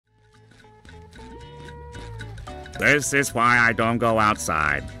This is why I don't go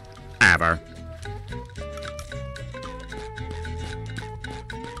outside. Ever.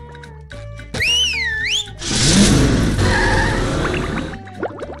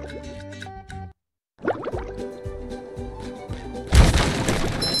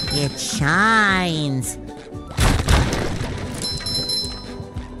 It shines.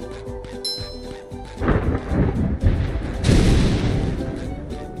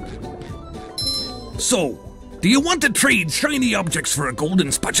 So, do you want to trade shiny objects for a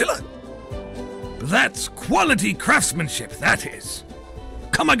golden spatula? That's quality craftsmanship, that is.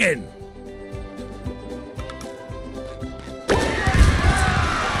 Come again.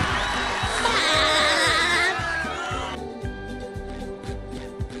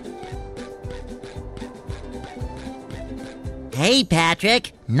 Hey,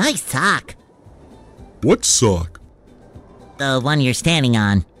 Patrick. Nice sock. What sock? The one you're standing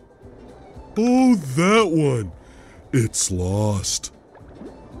on. Oh, that one. It's lost.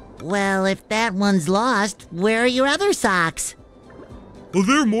 Well, if that one's lost, where are your other socks? Oh,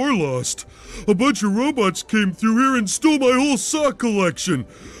 they're more lost. A bunch of robots came through here and stole my whole sock collection.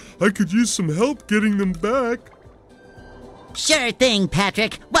 I could use some help getting them back. Sure thing,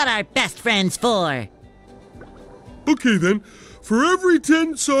 Patrick. What are best friends for? Okay, then. For every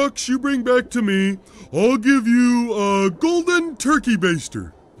 10 socks you bring back to me, I'll give you a golden turkey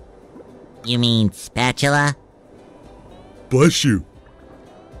baster. You mean spatula? Bless you.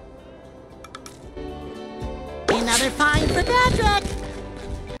 Another find for Patrick!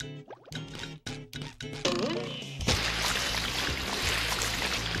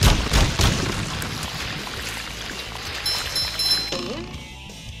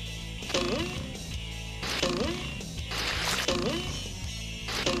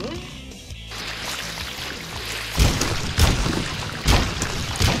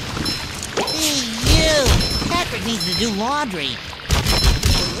 Patrick needs to do laundry.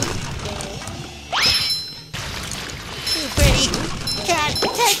 Too pretty. Can't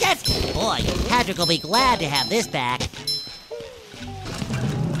take it. Boy, Patrick will be glad to have this back.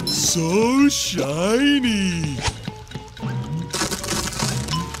 So shiny.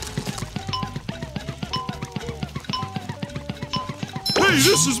 Hey,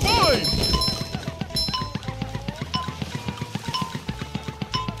 this is mine.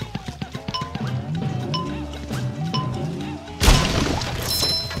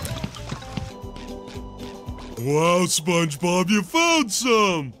 Wow, SpongeBob, you found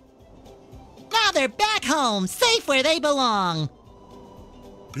some! Now they're back home, safe where they belong.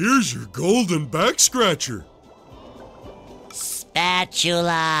 Here's your golden back scratcher.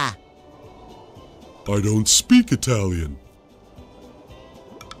 Spatula. I don't speak Italian.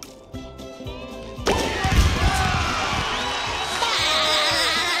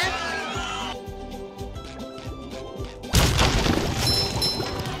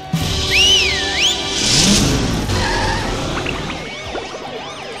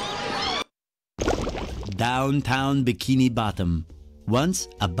 Downtown Bikini Bottom, once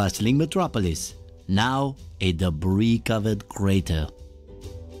a bustling metropolis, now a debris-covered crater.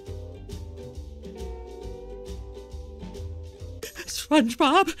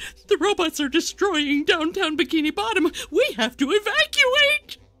 SpongeBob, the robots are destroying downtown Bikini Bottom. We have to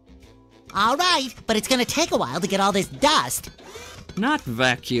evacuate! All right, but it's gonna take a while to get all this dust. Not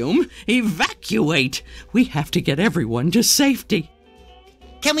vacuum, evacuate! We have to get everyone to safety.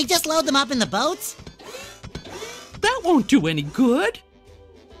 Can we just load them up in the boats? That won't do any good.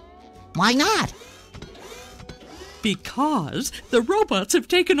 Why not? Because the robots have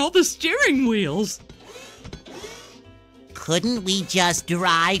taken all the steering wheels. Couldn't we just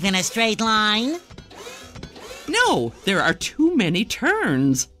drive in a straight line? No, there are too many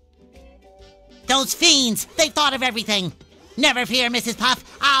turns. Those fiends, they've thought of everything. Never fear, Mrs.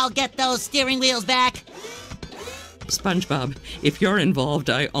 Puff. I'll get those steering wheels back. SpongeBob, if you're involved,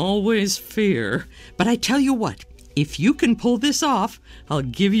 I always fear. But I tell you what, if you can pull this off, I'll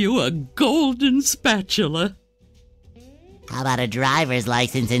give you a golden spatula. How about a driver's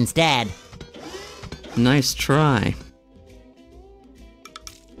license instead? Nice try.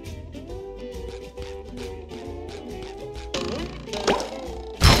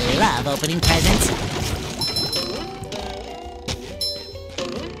 I love opening presents.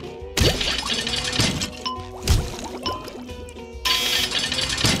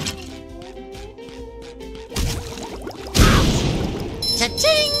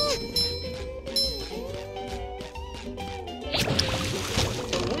 Cha-ching!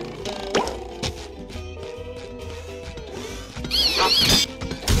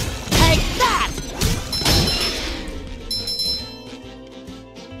 Take that!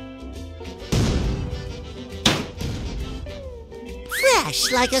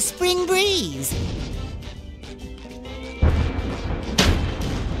 Fresh like a spring breeze.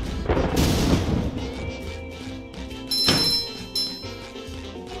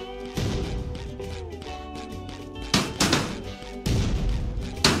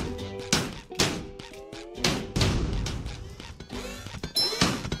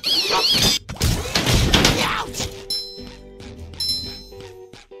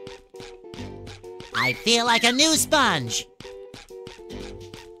 I feel like a new sponge.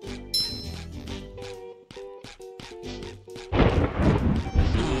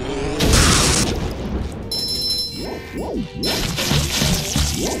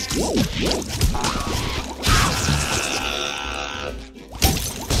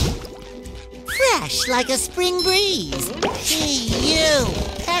 Fresh like a spring breeze. Gee, you.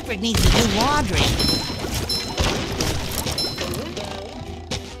 Patrick needs to do laundry.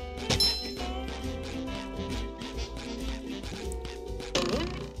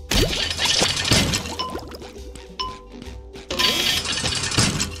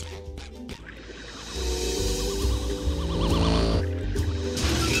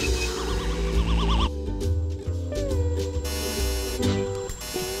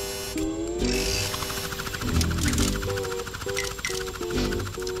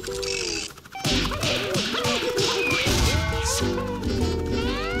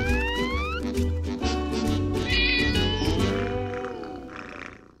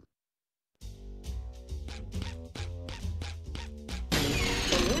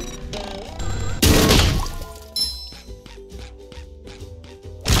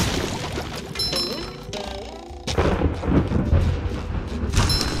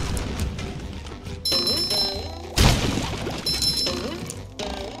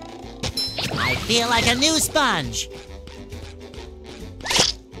 I feel like a new sponge.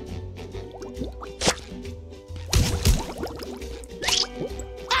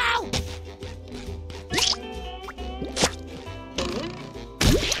 Ow!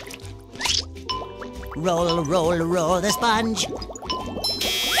 Roll, roll, roll the sponge.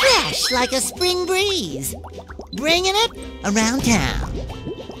 Fresh like a spring breeze. Bringing it around town.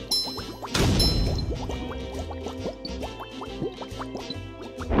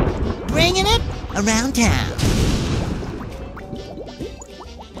 Bringing it around town.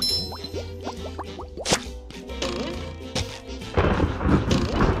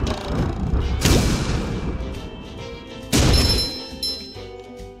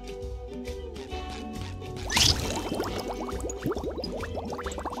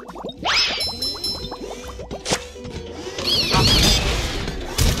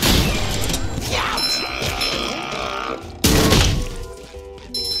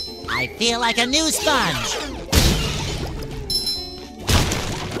 I feel like a new sponge.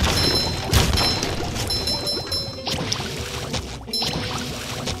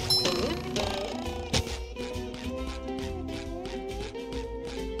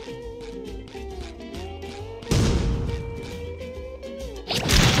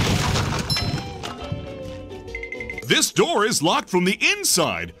 This door is locked from the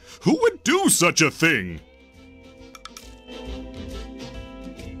inside. Who would do such a thing?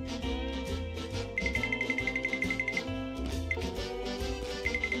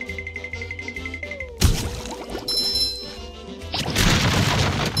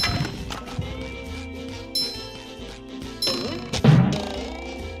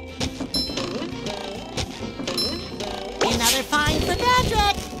 Another find for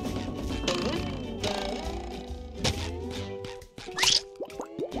Patrick.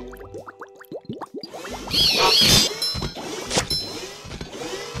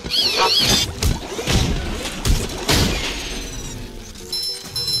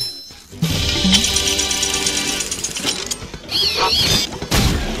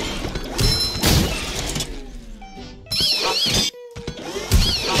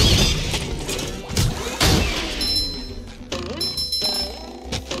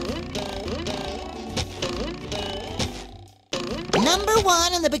 Number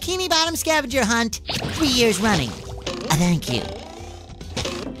 1 in the Bikini Bottom scavenger hunt, 3 years running. Thank you.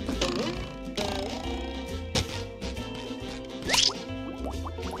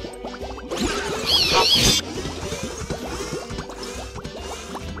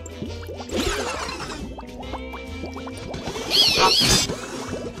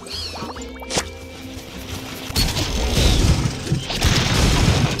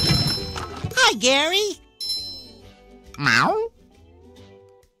 Hi, Gary. Meow?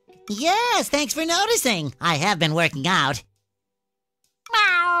 Yes, thanks for noticing. I have been working out.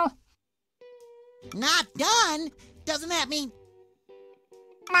 Meow. Not done? Doesn't that mean...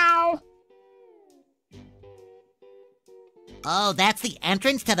 Meow. Oh, that's the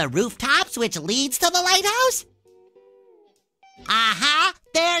entrance to the rooftops which leads to the lighthouse? Aha!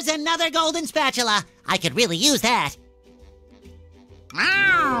 There's another golden spatula. I could really use that.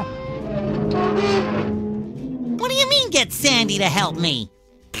 Meow. What do you mean get Sandy to help me?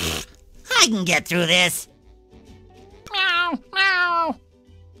 Pfft, I can get through this. Meow, meow.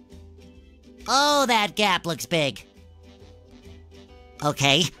 Oh, that gap looks big.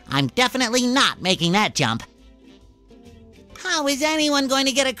 Okay, I'm definitely not making that jump. How is anyone going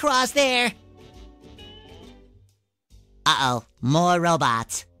to get across there? Uh-oh, more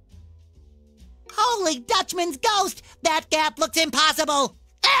robots. Holy Dutchman's ghost! That gap looks impossible!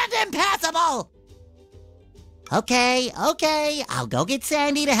 And impassable! Okay, I'll go get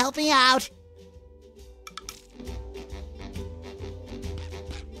Sandy to help me out.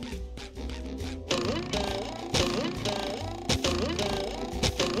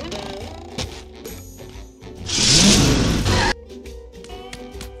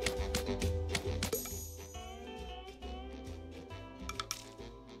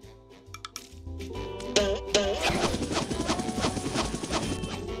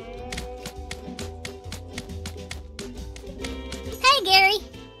 Gary.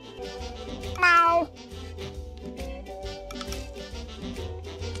 Meow.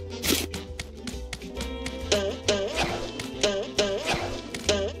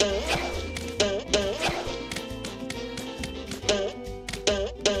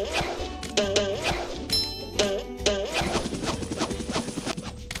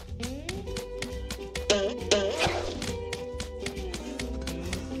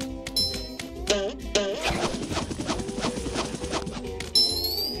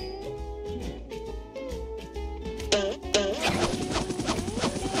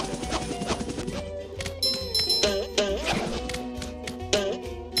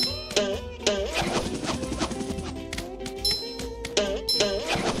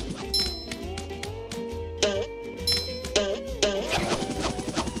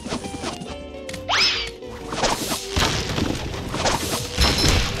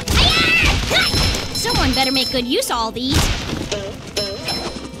 Better make good use of all these.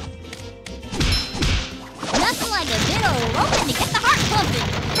 Nothing like a bit of roping to get the heart pumping.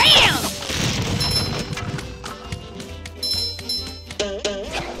 Bam!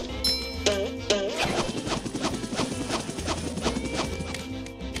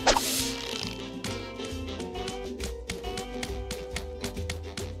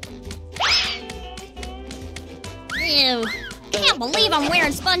 Ew, can't believe I'm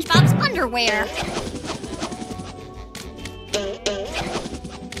wearing SpongeBob's underwear.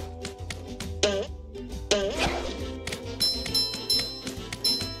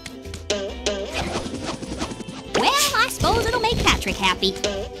 Happy.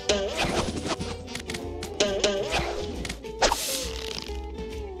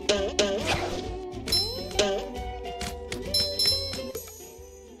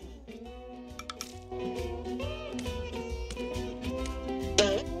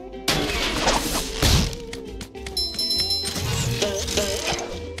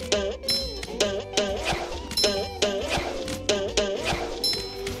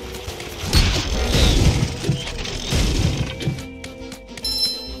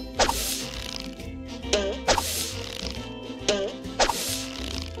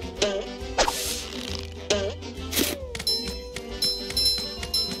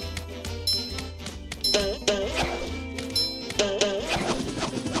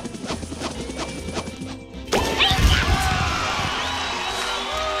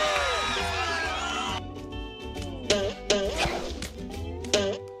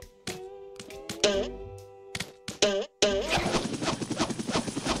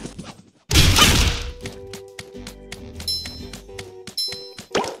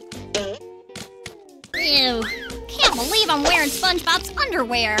 Ew, can't believe I'm wearing SpongeBob's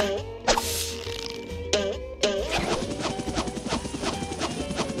underwear.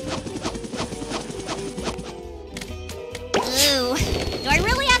 Ooh, do I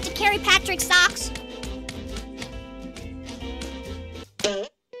really have to carry Patrick's socks?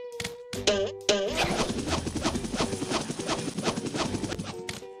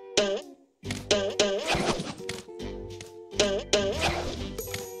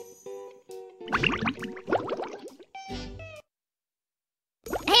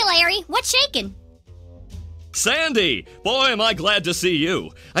 What's shaking? Sandy! Boy, am I glad to see you.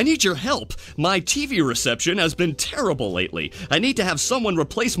 I need your help. My TV reception has been terrible lately. I need to have someone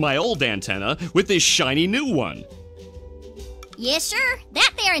replace my old antenna with this shiny new one. Yes, sir.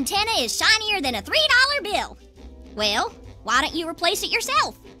 That there antenna is shinier than a $3 bill. Well, why don't you replace it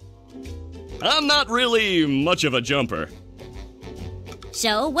yourself? I'm not really much of a jumper.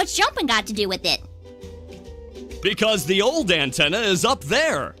 So, what's jumping got to do with it? Because the old antenna is up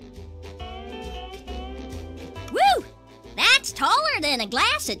there. Woo! That's taller than a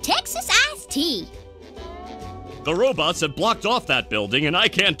glass of Texas iced tea. The robots have blocked off that building, and I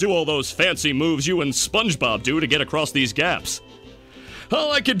can't do all those fancy moves you and SpongeBob do to get across these gaps.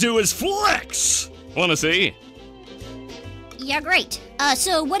 All I can do is flex! Wanna see? Yeah, great.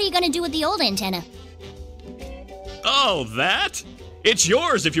 So what are you gonna do with the old antenna? Oh, that? It's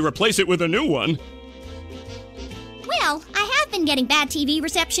yours if you replace it with a new one. Well, I have been getting bad TV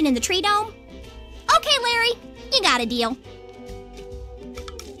reception in the tree dome. Okay, Larry, you got a deal.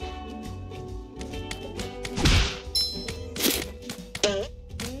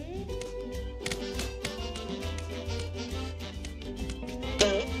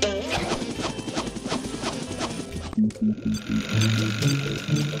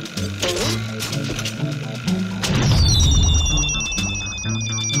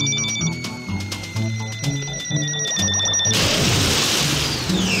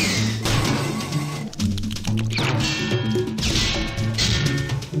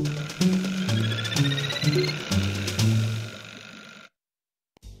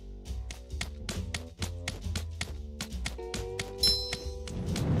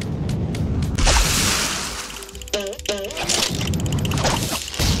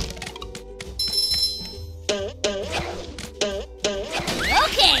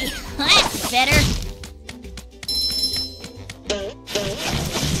 Better.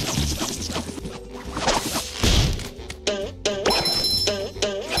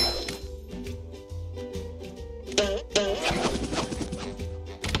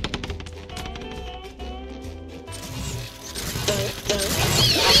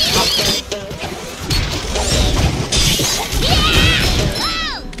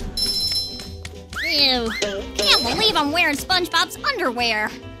 Ew. Can't believe I'm wearing SpongeBob's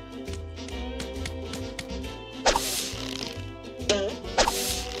underwear.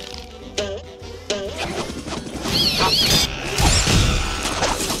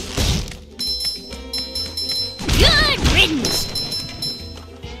 Good riddance.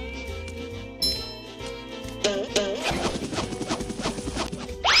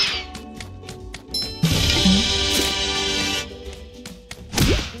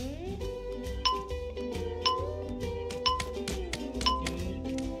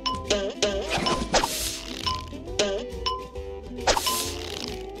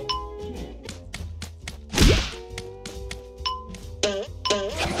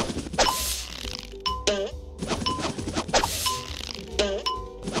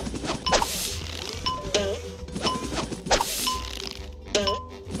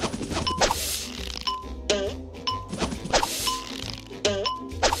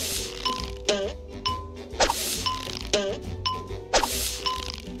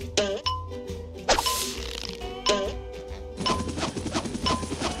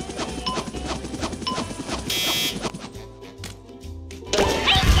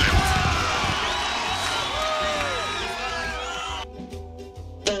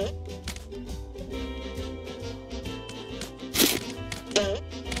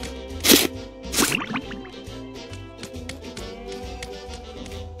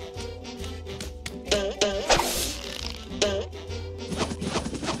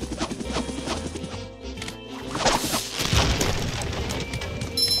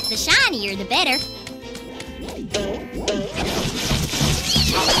 The shinier, the better.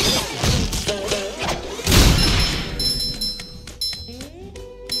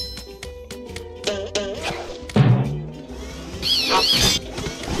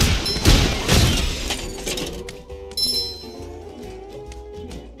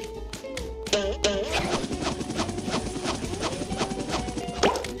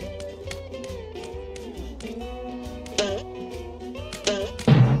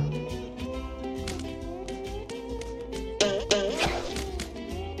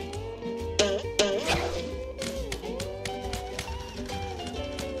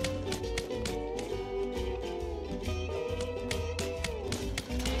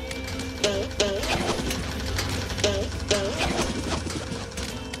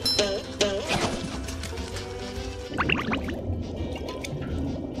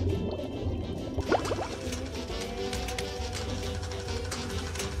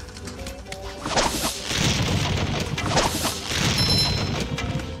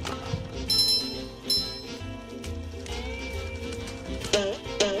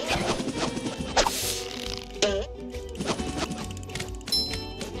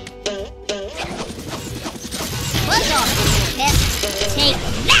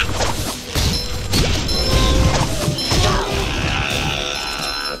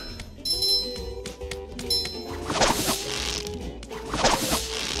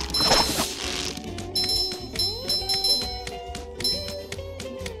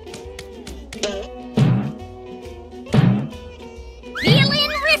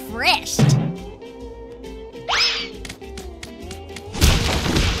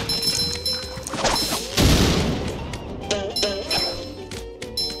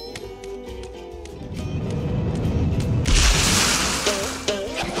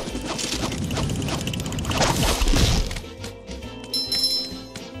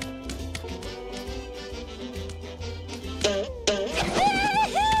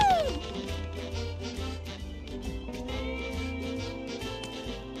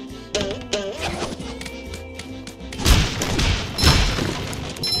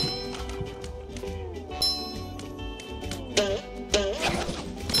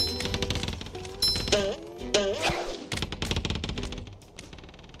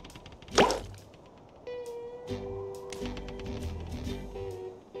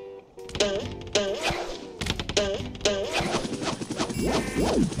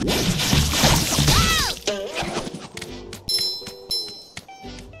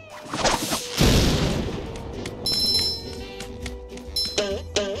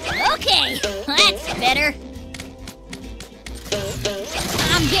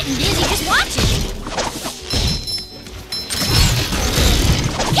 I'm getting dizzy just watching.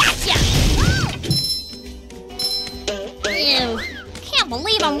 Gotcha! Ew. Can't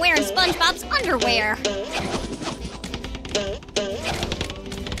believe I'm wearing SpongeBob's underwear.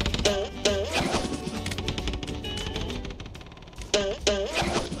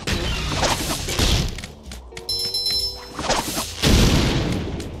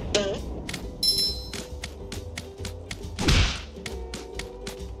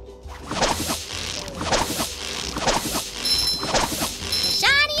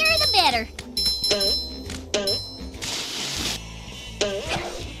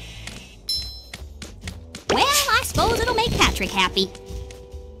 Well, I suppose it'll make Patrick happy.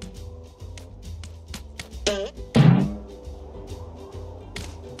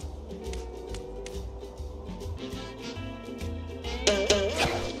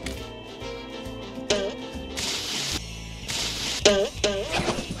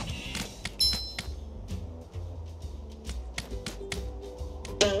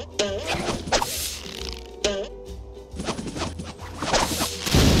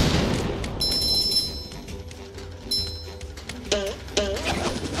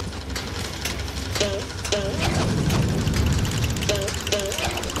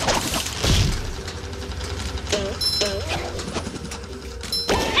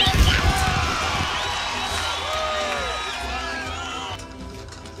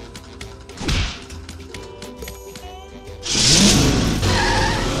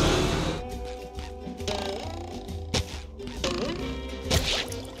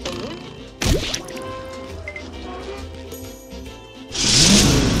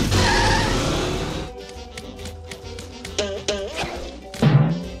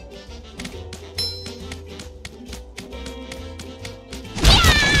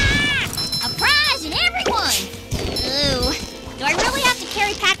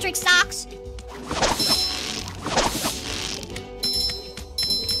 Socks.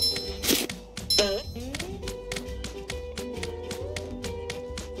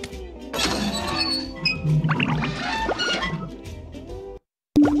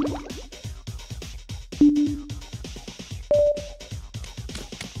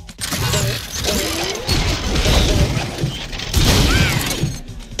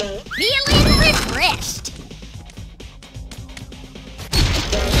 Feeling refreshed.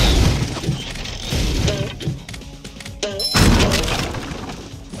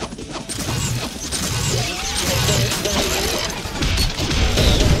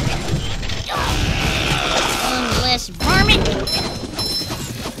 Varmint.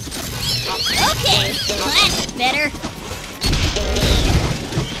 Okay, well, that's better.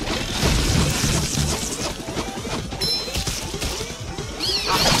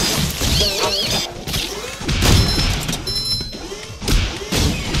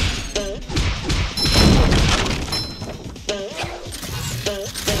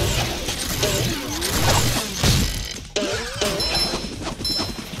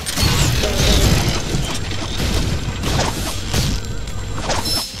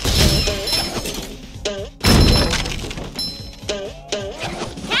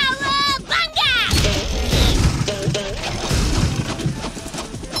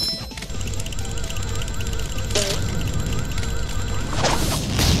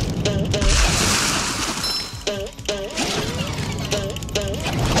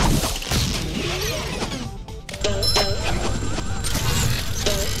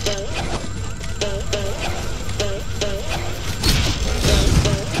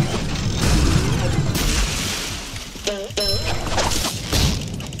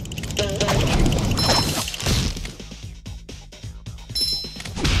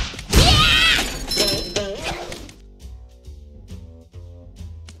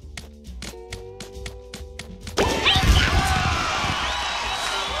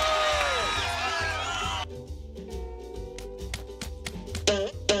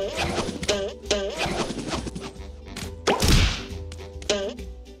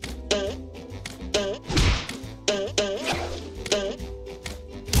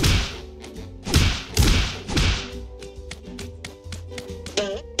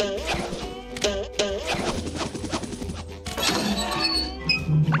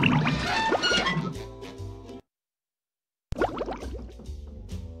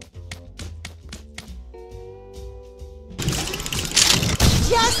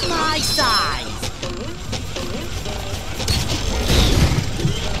 Just my size.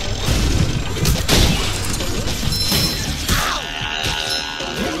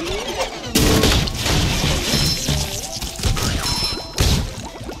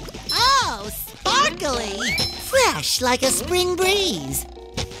 Oh, sparkly. Fresh like a spring breeze.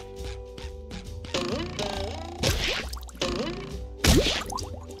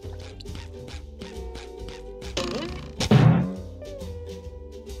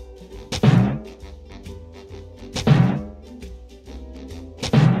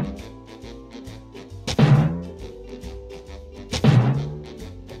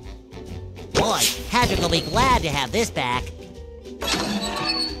 Patrick will be glad to have this back.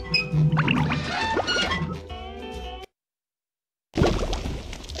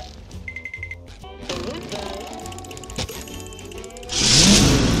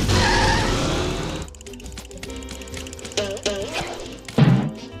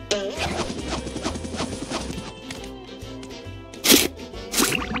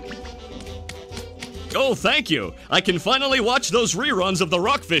 Oh, thank you. I can finally watch those reruns of the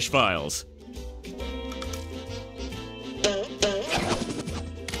Rockfish Files.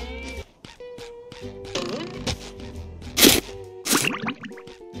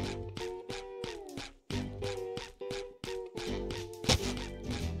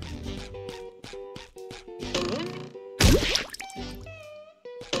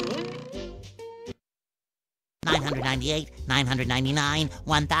 $998, $999,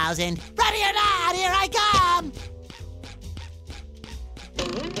 $1,000. Ready or not, here I come!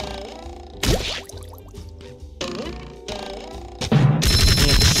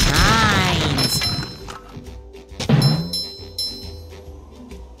 It shines.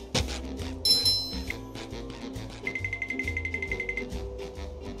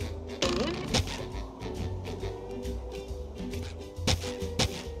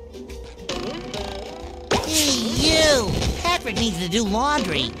 Patrick needs to do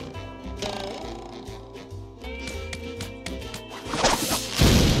laundry.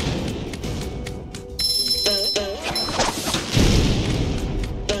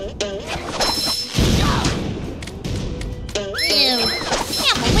 Ew.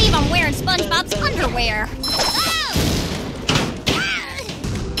 Can't believe I'm wearing SpongeBob's underwear. Oh! Ah!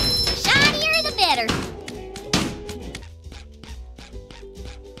 Shinier the better.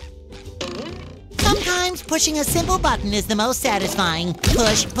 Sometimes pushing a simple button is the most satisfying.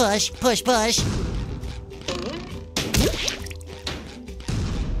 Push, push, push, push.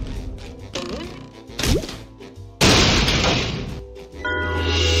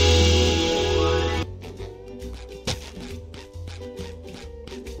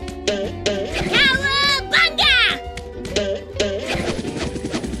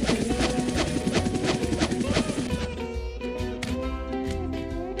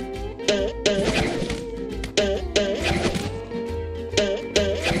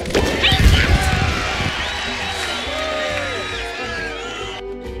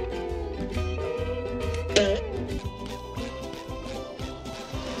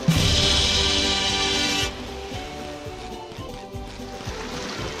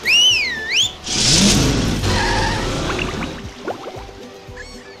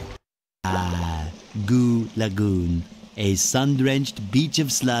 Goo Lagoon, a sun-drenched beach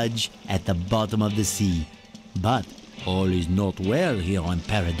of sludge at the bottom of the sea. But all is not well here on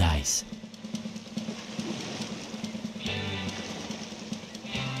Paradise.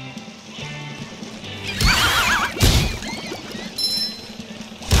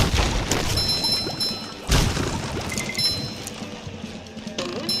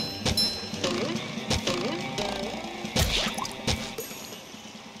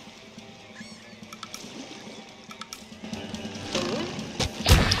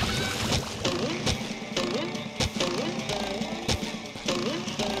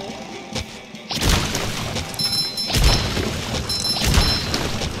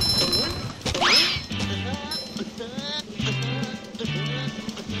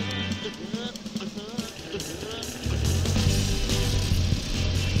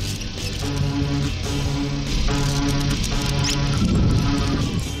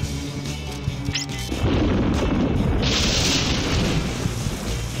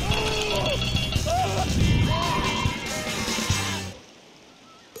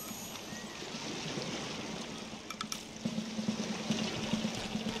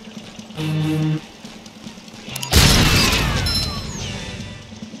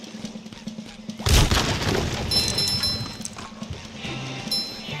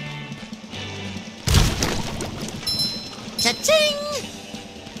 Cha-ching!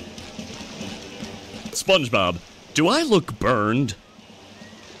 SpongeBob, do I look burned?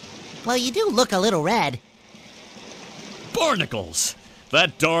 Well, you do look a little red. Barnacles!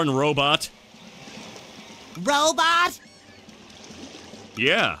 That darn robot. Robot?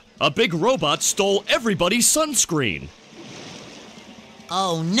 Yeah, a big robot stole everybody's sunscreen.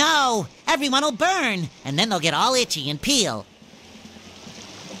 Oh no! Everyone will burn, and then they'll get all itchy and peel.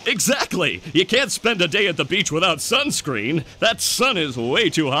 Exactly! You can't spend a day at the beach without sunscreen. That sun is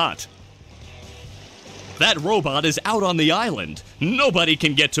way too hot. That robot is out on the island. Nobody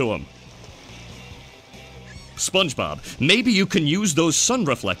can get to him. SpongeBob, maybe you can use those sun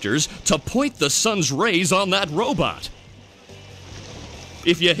reflectors to point the sun's rays on that robot.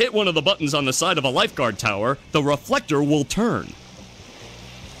 If you hit one of the buttons on the side of a lifeguard tower, the reflector will turn.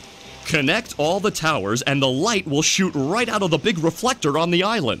 Connect all the towers and the light will shoot right out of the big reflector on the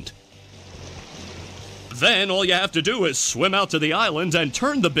island. Then all you have to do is swim out to the island and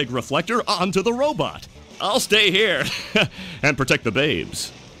turn the big reflector onto the robot. I'll stay here and protect the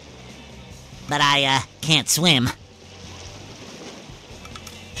babes. But I, can't swim.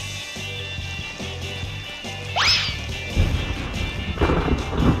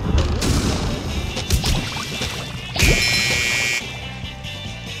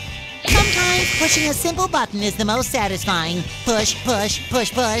 Sometimes pushing a simple button is the most satisfying. Push, push,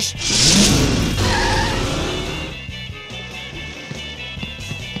 push, push.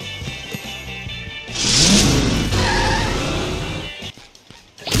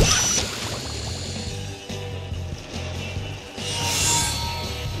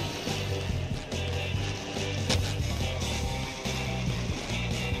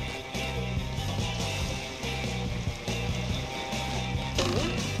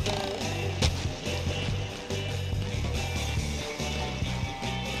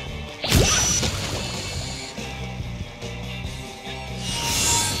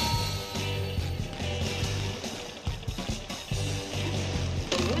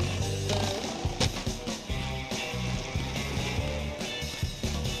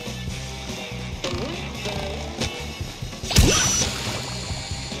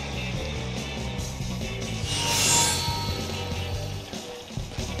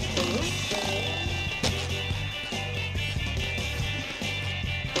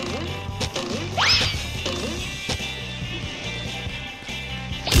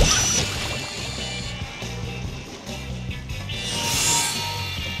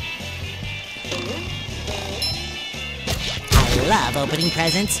 I love opening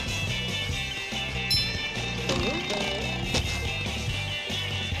presents.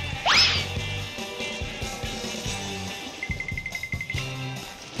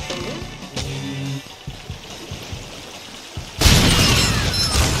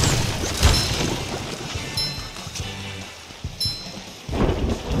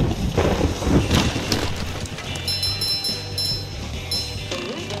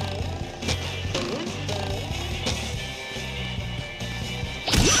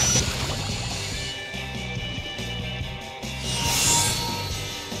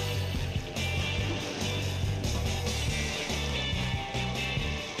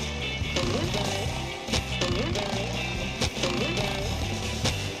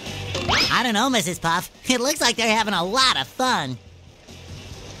 I don't know, Mrs. Puff. It looks like they're having a lot of fun.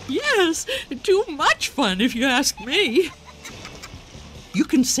 Yes, too much fun if you ask me. You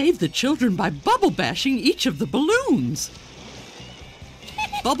can save the children by bubble bashing each of the balloons.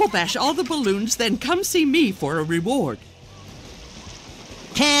 Bubble bash all the balloons, then come see me for a reward.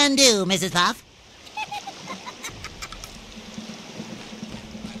 Can do, Mrs. Puff.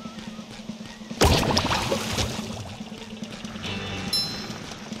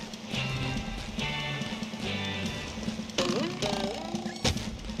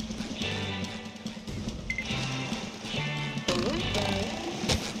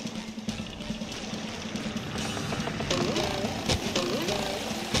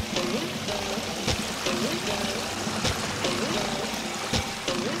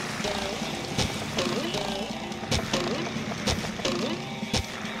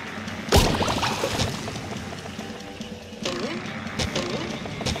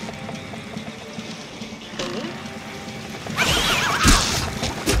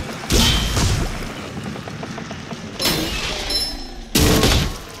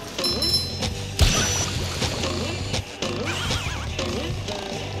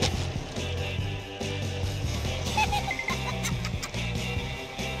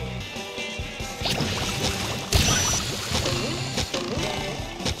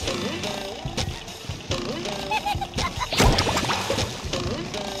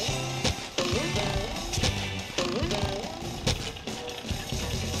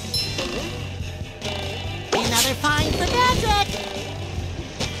 Another find for Patrick!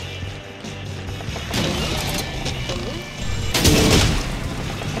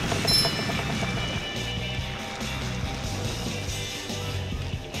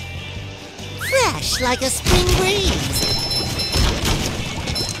 Fresh like a spring breeze.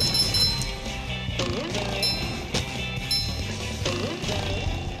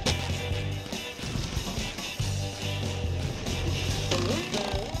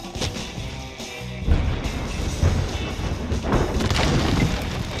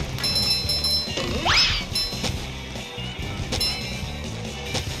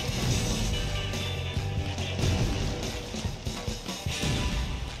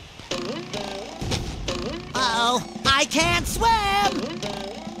 I can't swim!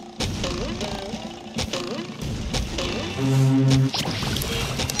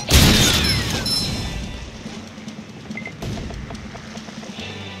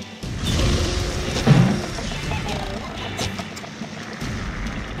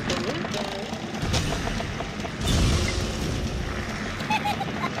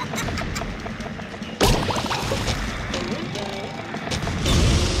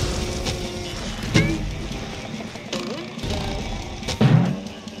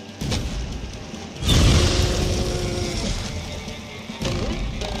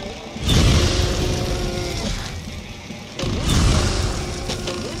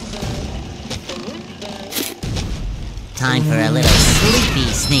 Time for a little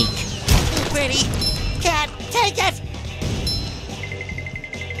sleepy sneak. Pretty, can't take it!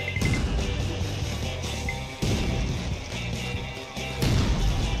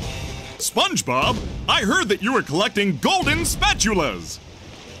 SpongeBob, I heard that you were collecting golden spatulas.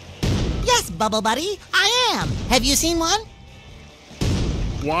 Yes, Bubble Buddy, I am. Have you seen one?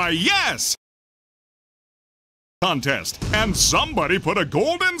 Why, yes! Contest, and somebody put a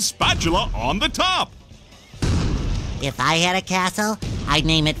golden spatula on the top. If I had a castle, I'd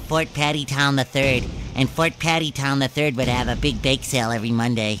name it Fort Pattytown III, and Fort Pattytown III would have a big bake sale every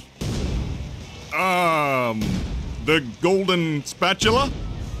Monday. The golden spatula?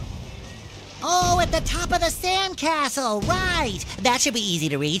 Oh, at the top of the sandcastle, right! That should be easy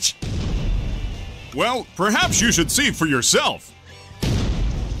to reach. Well, perhaps you should see for yourself.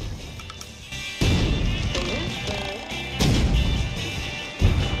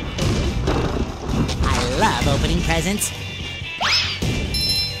 I love opening presents.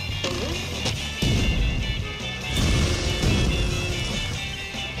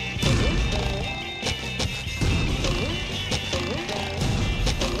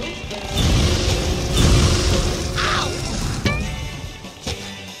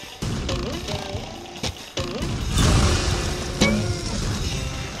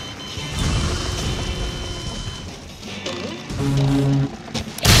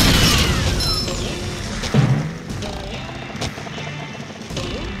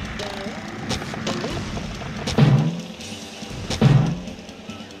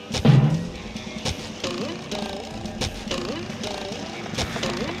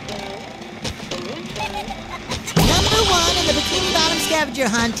 #1 in the Bikini Bottom scavenger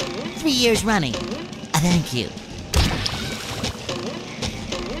hunt, 3 years running. Thank you.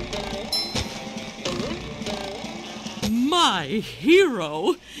 My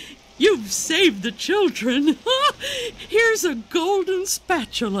hero! You've saved the children. Here's a golden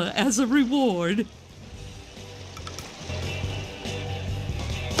spatula as a reward.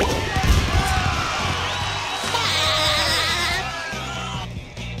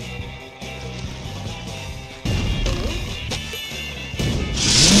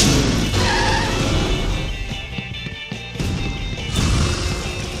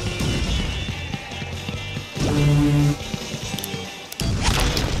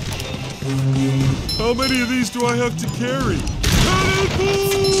 How many of these do I have to carry?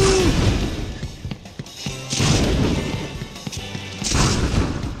 Cannonball!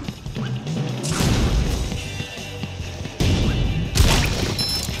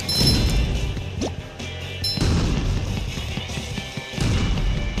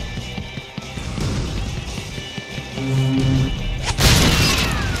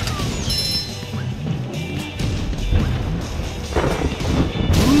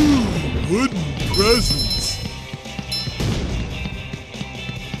 Wooden presents.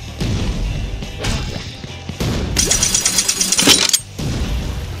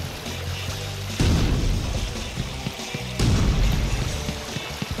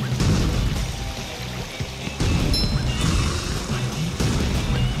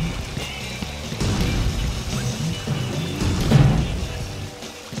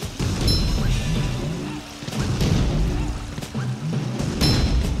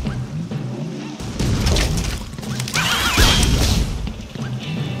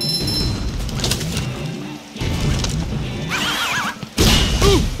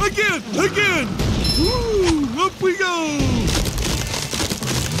 Again! Woo! Up we go!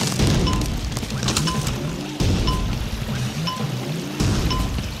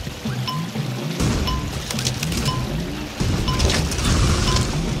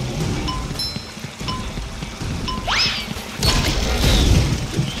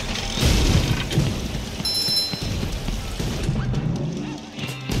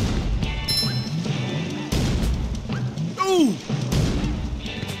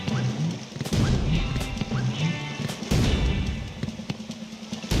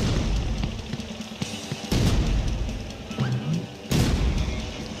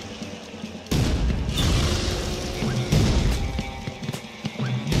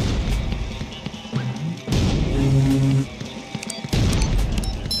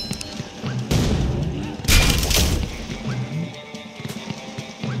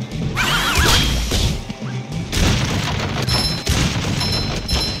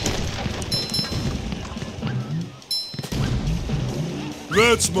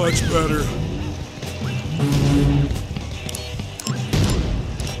 That's much better.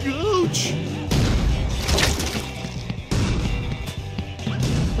 Ouch!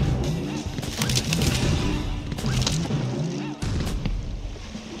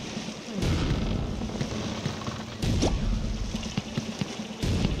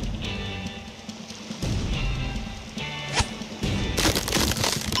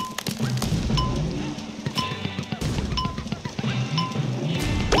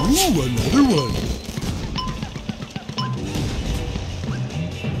 Ooh, another one.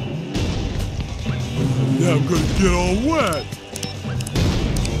 Now I'm gonna get all wet.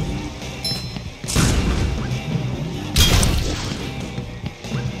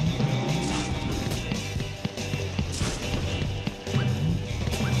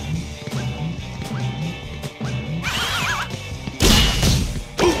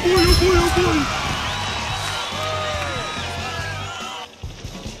 Oh boy, oh boy, oh boy!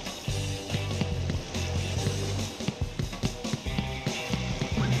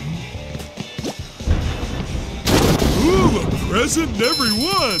 Ooh, a present in every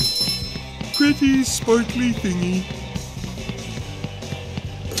one! Pretty sparkly thingy.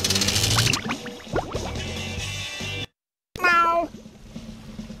 Meow.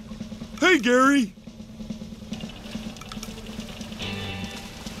 Hey, Gary!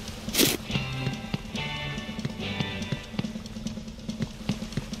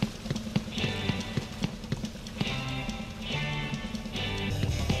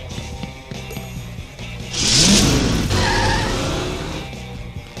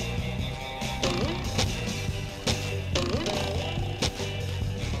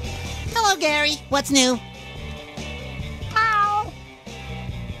 Hello, Gary. What's new? Meow.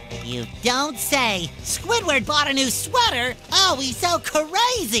 You don't say. Squidward bought a new sweater. Oh, he's so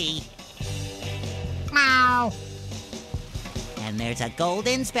crazy. Meow. And there's a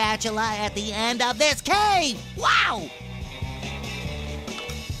golden spatula at the end of this cave. Wow!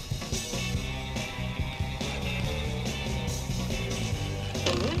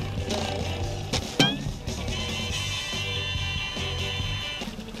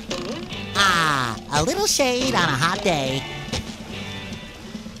 Ah, a little shade on a hot day.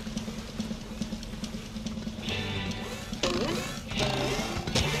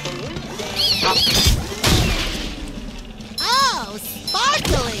 Oh,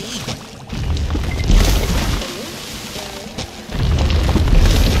 sparkly!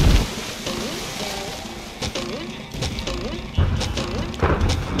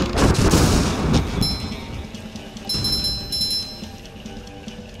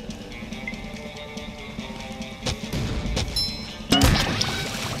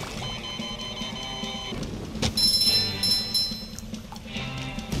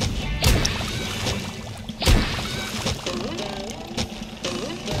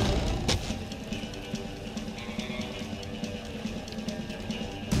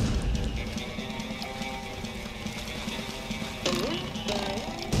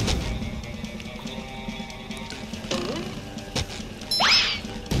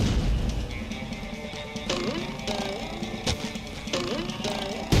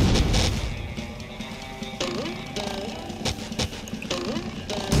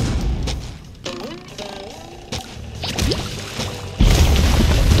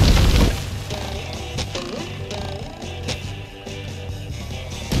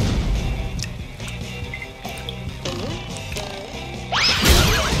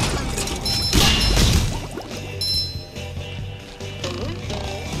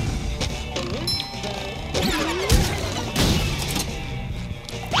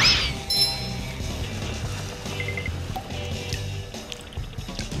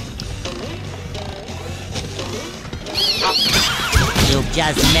 You've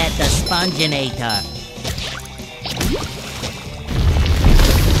just met the Sponginator.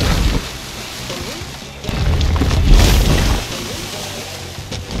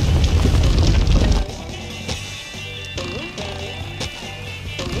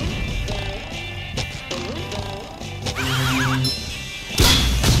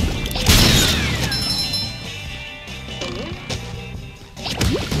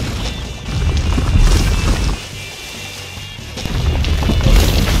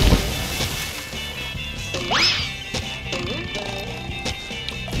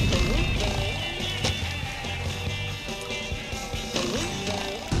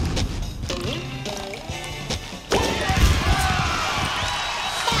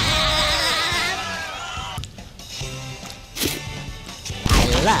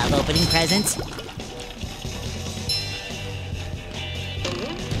 I love opening presents.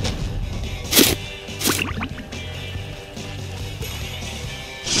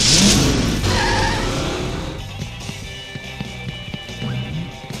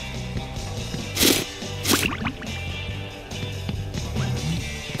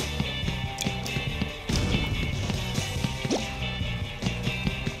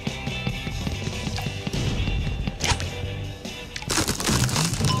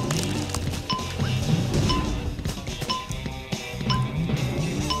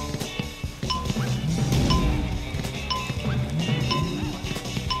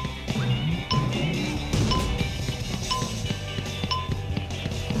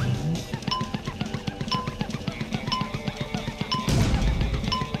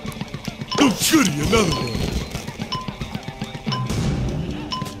 Oh, goody, another one.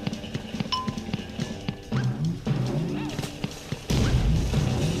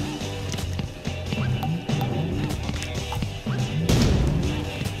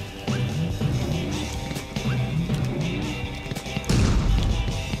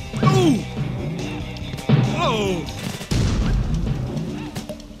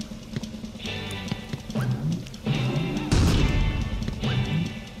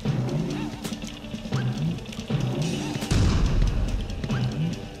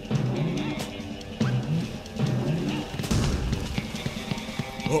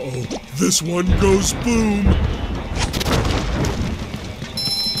 Uh-oh, this one goes boom.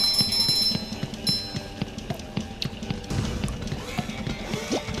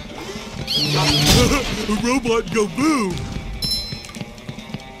 A robot go boom.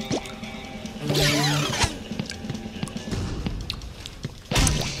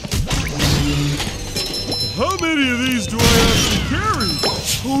 How many of these do I have to carry?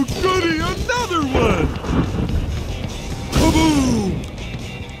 Oh goody, another one! Kaboom!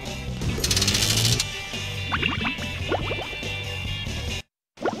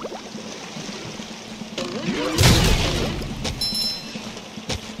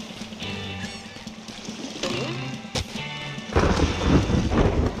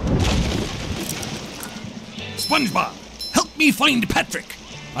 SpongeBob, help me find Patrick.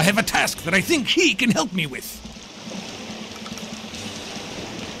 I have a task that I think he can help me with.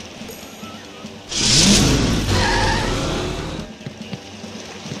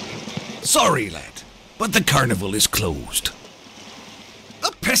 Sorry, lad, but the carnival is closed.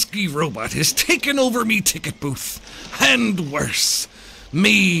 A pesky robot has taken over me ticket booth, and worse,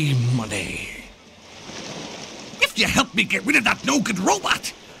 me money. If you help me get rid of that no-good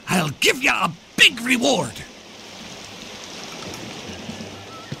robot, I'll give you a big reward.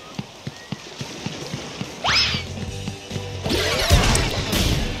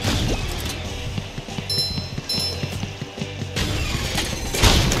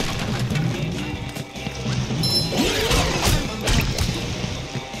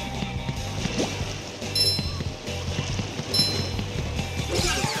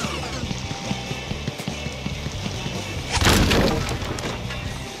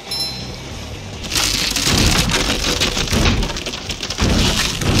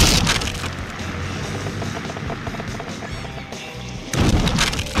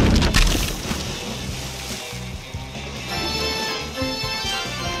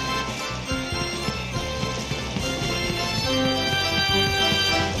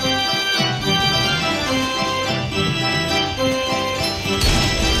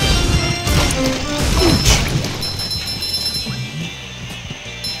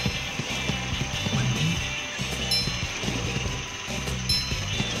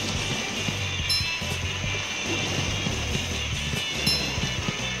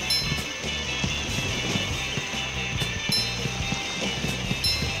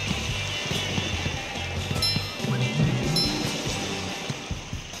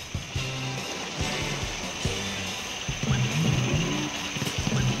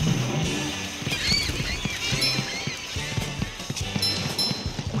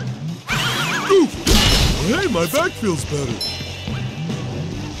 Hey, my back feels better.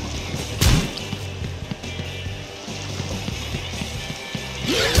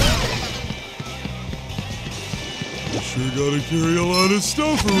 Sure gotta carry a lot of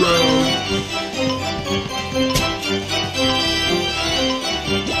stuff around.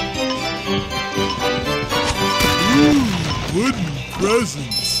 Ooh, wooden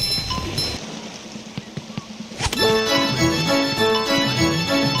presents.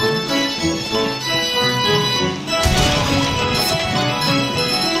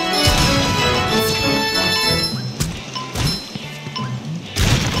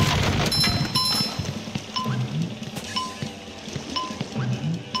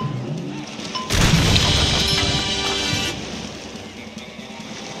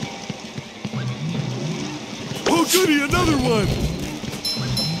 Oh goody, another one!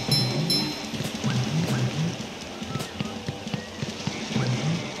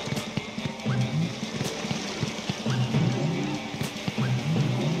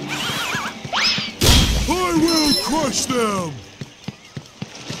 I will crush them!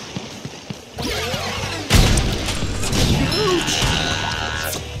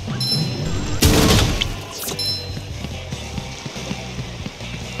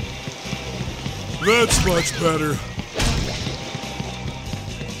 That's much better.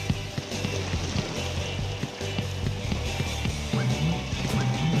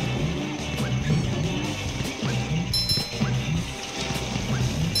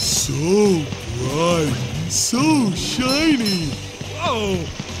 So bright, so shiny. Whoa!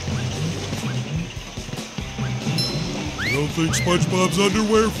 I don't think SpongeBob's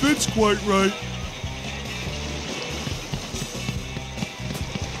underwear fits quite right.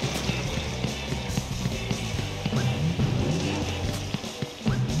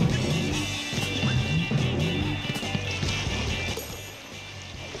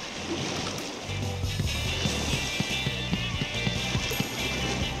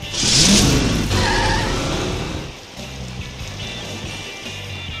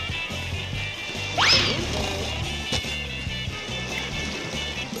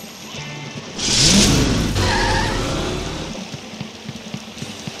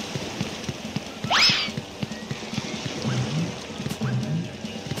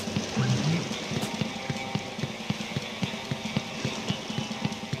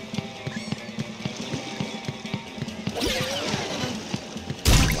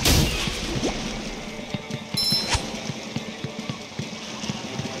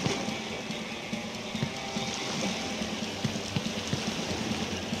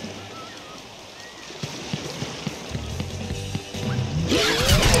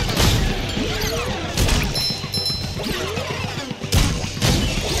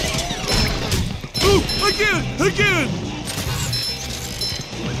 Again!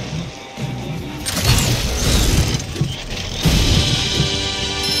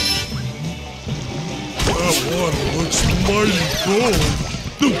 That water looks mighty cold.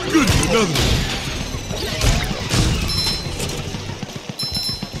 No good, another one.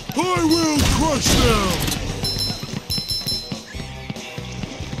 I will crush them!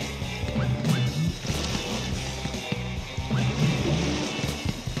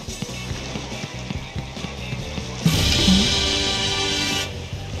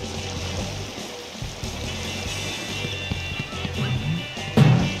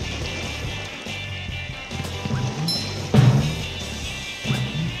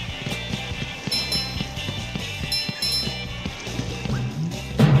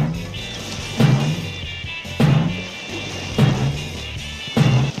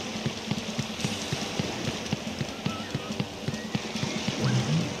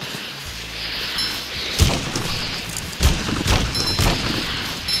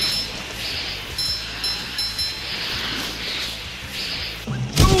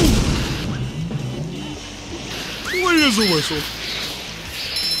 Here's a whistle.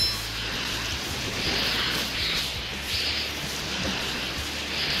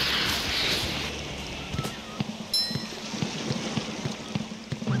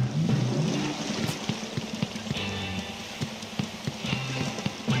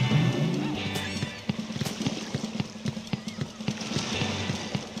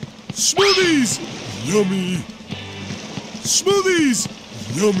 Smoothies! Yummy! Smoothies!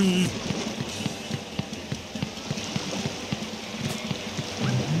 Yummy!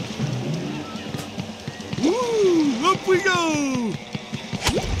 Woo! Up we go!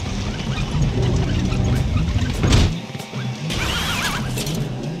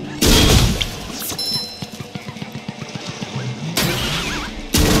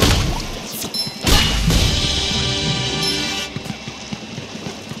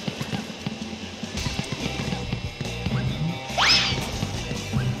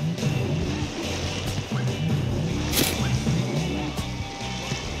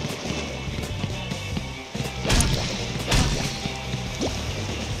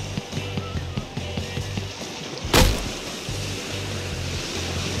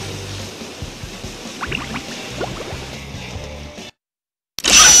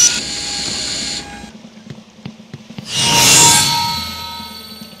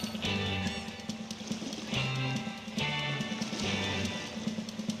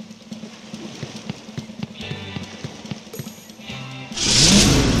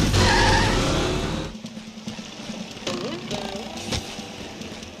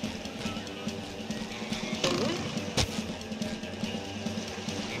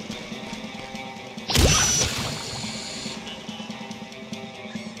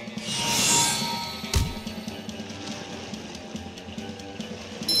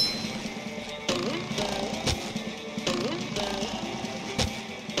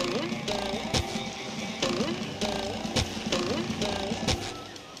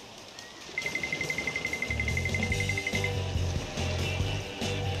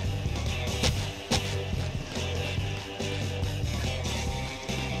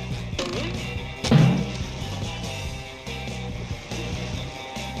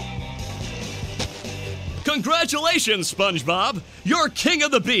 Congratulations, SpongeBob! You're king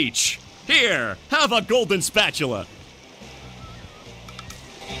of the beach! Here, have a golden spatula!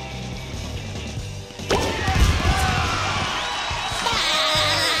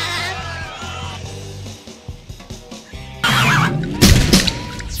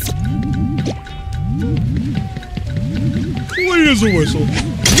 is a whistle.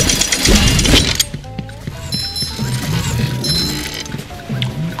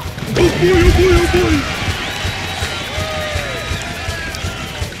 Oh boy, oh boy, oh boy!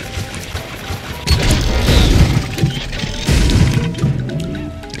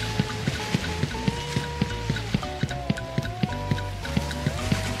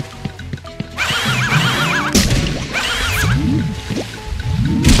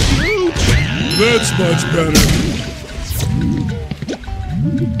 That's much better.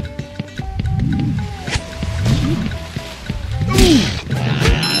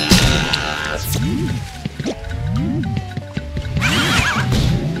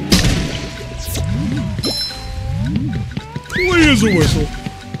 Play as a whistle.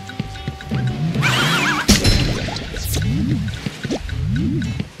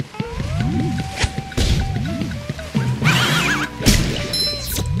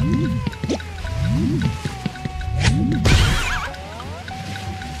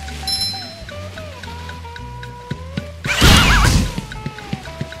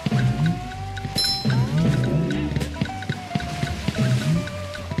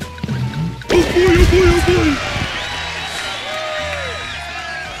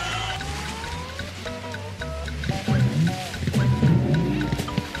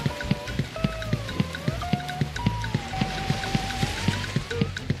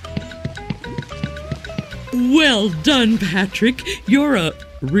 Well done, Patrick. You're a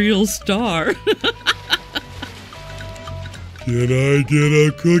real star. Can I get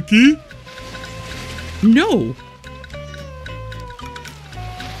a cookie? No,